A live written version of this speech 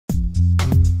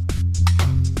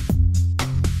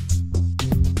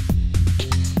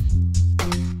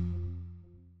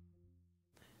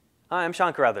Hi, I'm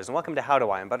Sean Carruthers, and welcome to How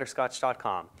Do I on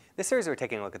Butterscotch.com. This series we're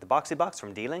taking a look at the Boxee box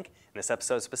from D-Link. In this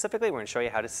episode specifically, we're going to show you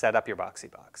how to set up your Boxee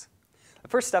box. The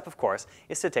first step, of course,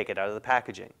 is to take it out of the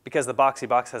packaging. Because the Boxee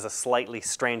box has a slightly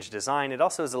strange design, it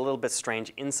also is a little bit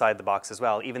strange inside the box as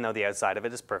well, even though the outside of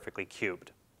it is perfectly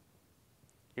cubed.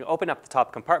 You open up the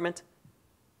top compartment,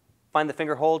 find the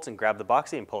finger holds and grab the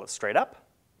Boxee and pull it straight up.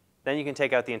 Then you can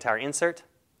take out the entire insert.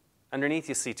 Underneath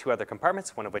you'll see two other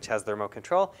compartments, one of which has the remote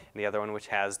control and the other one which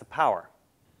has the power.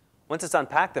 Once it's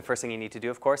unpacked, the first thing you need to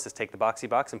do, of course, is take the Boxee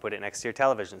box and put it next to your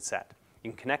television set.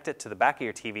 You can connect it to the back of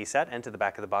your TV set and to the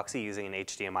back of the Boxee using an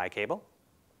HDMI cable.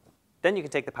 Then you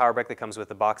can take the power brick that comes with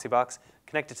the Boxee box,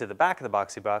 connect it to the back of the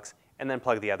Boxee box, and then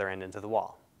plug the other end into the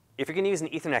wall. If you're going to use an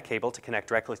Ethernet cable to connect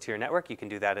directly to your network, you can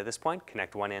do that at this point.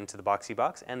 Connect one end to the Boxee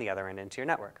box and the other end into your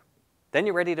network. Then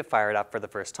you're ready to fire it up for the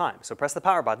first time, so press the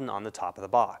power button on the top of the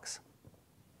box.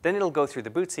 Then it'll go through the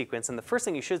boot sequence, and the first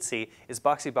thing you should see is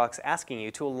Boxee box asking you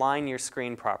to align your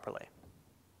screen properly.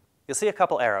 You'll see a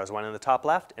couple arrows, one in the top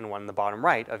left and one in the bottom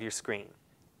right of your screen.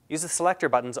 Use the selector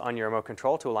buttons on your remote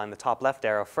control to align the top left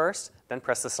arrow first, then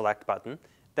press the select button,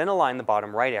 then align the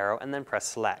bottom right arrow, and then press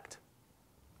select.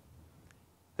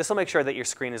 This will make sure that your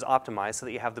screen is optimized so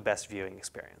that you have the best viewing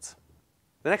experience.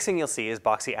 The next thing you'll see is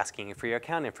Boxee asking you for your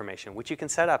account information, which you can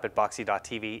set up at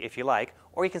boxee.tv if you like,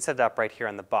 or you can set it up right here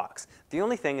on the box. The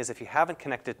only thing is if you haven't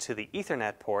connected to the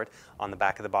Ethernet port on the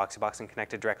back of the Boxee box and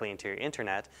connected directly into your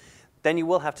internet, then you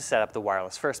will have to set up the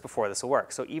wireless first before this will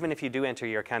work. So even if you do enter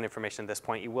your account information at this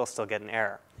point, you will still get an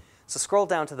error. So scroll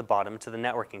down to the bottom to the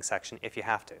networking section if you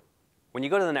have to. When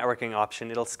you go to the networking option,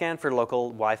 it'll scan for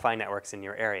local Wi-Fi networks in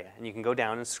your area, and you can go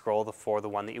down and scroll for the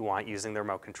one that you want using the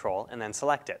remote control and then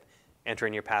select it. Enter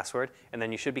in your password, and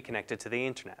then you should be connected to the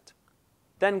internet.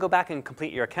 Then go back and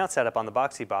complete your account setup on the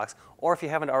Boxee box, or if you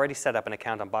haven't already set up an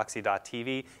account on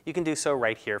boxee.tv, you can do so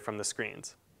right here from the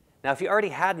screens. Now, if you already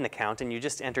had an account and you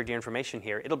just entered your information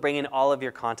here, it'll bring in all of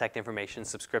your contact information,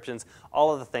 subscriptions,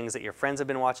 all of the things that your friends have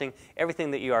been watching,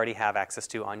 everything that you already have access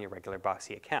to on your regular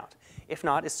Boxee account. If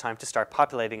not, it's time to start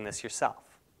populating this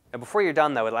yourself. Now, before you're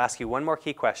done, though, it'll ask you one more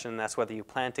key question, and that's whether you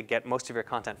plan to get most of your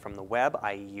content from the web,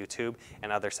 i.e. YouTube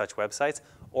and other such websites,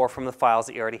 or from the files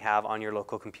that you already have on your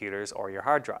local computers or your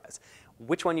hard drives.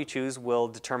 Which one you choose will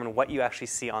determine what you actually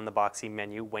see on the Boxee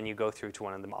menu when you go through to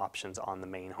one of the options on the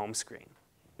main home screen.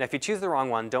 Now, if you choose the wrong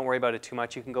one, don't worry about it too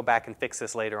much. You can go back and fix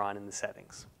this later on in the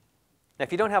settings. Now,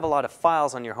 if you don't have a lot of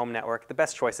files on your home network, the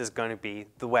best choice is going to be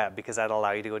the web, because that'll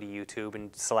allow you to go to YouTube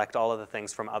and select all of the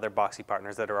things from other Boxee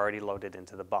partners that are already loaded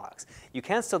into the box. You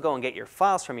can still go and get your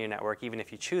files from your network even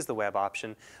if you choose the web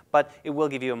option, but it will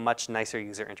give you a much nicer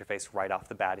user interface right off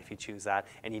the bat if you choose that,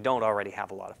 and you don't already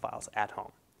have a lot of files at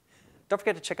home. Don't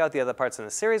forget to check out the other parts in the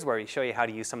series where we show you how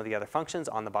to use some of the other functions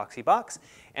on the Boxee box,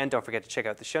 and don't forget to check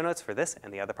out the show notes for this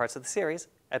and the other parts of the series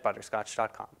at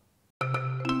butterscotch.com.